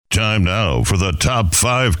Time now for the Top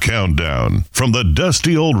 5 Countdown. From the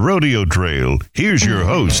dusty old rodeo trail, here's your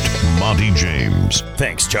host, Monty James.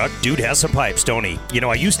 Thanks, Chuck. Dude has some pipes, don't he? You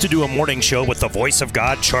know, I used to do a morning show with the voice of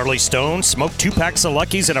God, Charlie Stone, smoke 2 packs of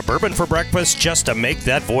Luckies and a bourbon for breakfast just to make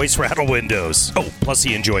that voice rattle windows. Oh, plus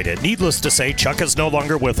he enjoyed it. Needless to say, Chuck is no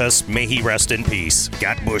longer with us. May he rest in peace.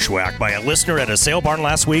 Got bushwhacked by a listener at a sale barn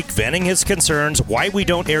last week, venting his concerns why we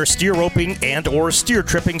don't air steer roping and or steer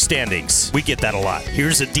tripping standings. We get that a lot.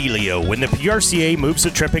 Here's a dealio. When the PRCA moves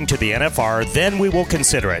the tripping to the NFR, then we will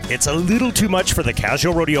consider it. It's a little too much for the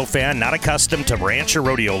casual rodeo fan not accustomed to ranch or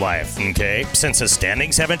rodeo life, okay? Since the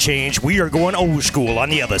standings haven't changed, we are going old school on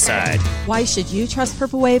the other side. Why should you trust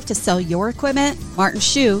Purple Wave to sell your equipment? Martin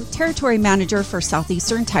Shue, Territory Manager for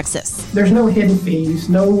Southeastern Texas. There's no hidden fees,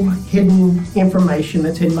 no hidden information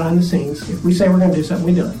that's hidden behind the scenes. If we say we're going to do something,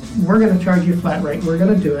 we do it. We're going to charge you a flat rate. We're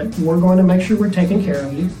going to do it. We're going to make sure we're taking care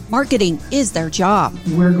of you. Marketing is their job.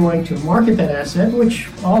 We're going to market that asset, which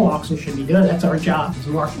all auctions should be doing. That's our job, is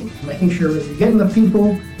marketing. Making sure that we're getting the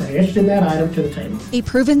people that are interested in that item to the table. A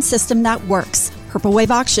proven system that works. Purple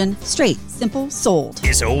Wave Auction, straight, simple, sold.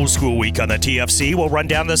 It's old school week on the TFC. We'll run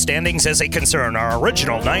down the standings as they concern our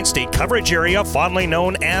original 9-state coverage area, fondly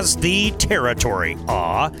known as the Territory.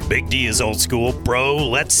 Aw, Big D is old school. Bro,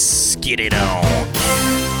 let's get it on.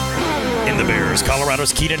 In the Bears,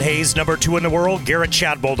 Colorado's Keaton Hayes, number 2 in the world. Garrett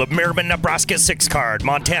Shadbold of Merriman, Nebraska, 6 card.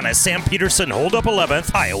 Montana's Sam Peterson, hold up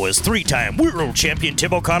 11th. Iowa's 3-time world champion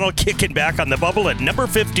Tim O'Connell kicking back on the bubble at number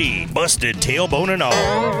 15. Busted tailbone and all.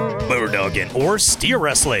 Bulldogging or steer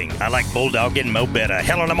wrestling. I like bulldogging mo better.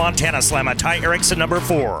 Helena, Montana Slammer, Ty Erickson, number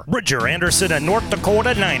 4. Bridger Anderson, a North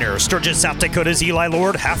Dakota 9er. Sturgis, South Dakota's Eli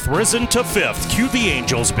Lord, half risen to 5th. Cue the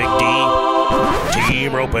Angels, Big D.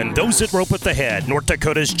 Team roping. Those that rope at the head. North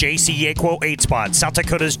Dakota's J.C. Aquo 8 spot. South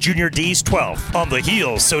Dakota's Junior D's 12th. On the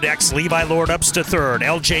heels, Sodak's Levi Lord ups to 3rd.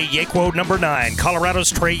 LJ Yakwo number 9.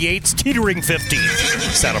 Colorado's Trey Yates teetering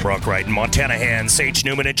 15th. Saddlebrook riding Montana hands. Sage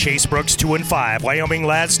Newman and Chase Brooks 2 and 5. Wyoming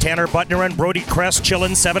lads Tanner Butner and Brody Crest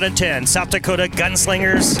chillin' 7 and 10. South Dakota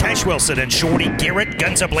Gunslingers Cash Wilson and Shorty Garrett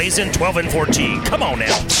guns ablazing 12 and 14. Come on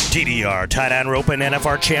now. TDR tight end roping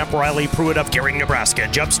NFR champ Riley Pruitt of Gehring, Nebraska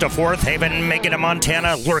jumps to 4th. Haven Megan of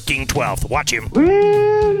Montana lurking 12th. Watch him.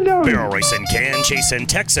 Barrel racing Can Chasin'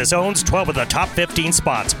 Texas owns 12 of the top 15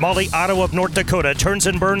 spots. Molly Otto of North Dakota turns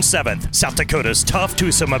and burns 7th. South Dakota's Tough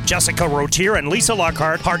Twosome of Jessica Rotier and Lisa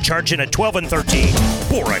Lockhart hard charging at 12 and 13.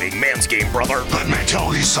 Bull riding man's game, brother. Let me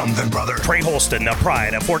tell you something, brother. Trey Holston, the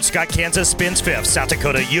Pride of Fort Scott, Kansas spins 5th. South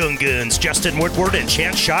Dakota Young Guns Justin Woodward and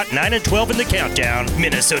Chance Shot 9 and 12 in the countdown.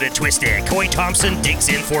 Minnesota Twisted Coy Thompson digs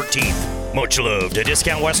in 14th. Much love to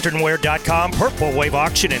DiscountWesternWear.com, Purple Wave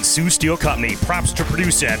Auction, and Sioux Steel Company. Props to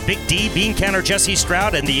producer Big D, Bean Counter Jesse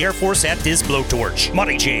Stroud, and the Air Force at this blowtorch.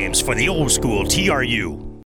 Monty James for the old school TRU.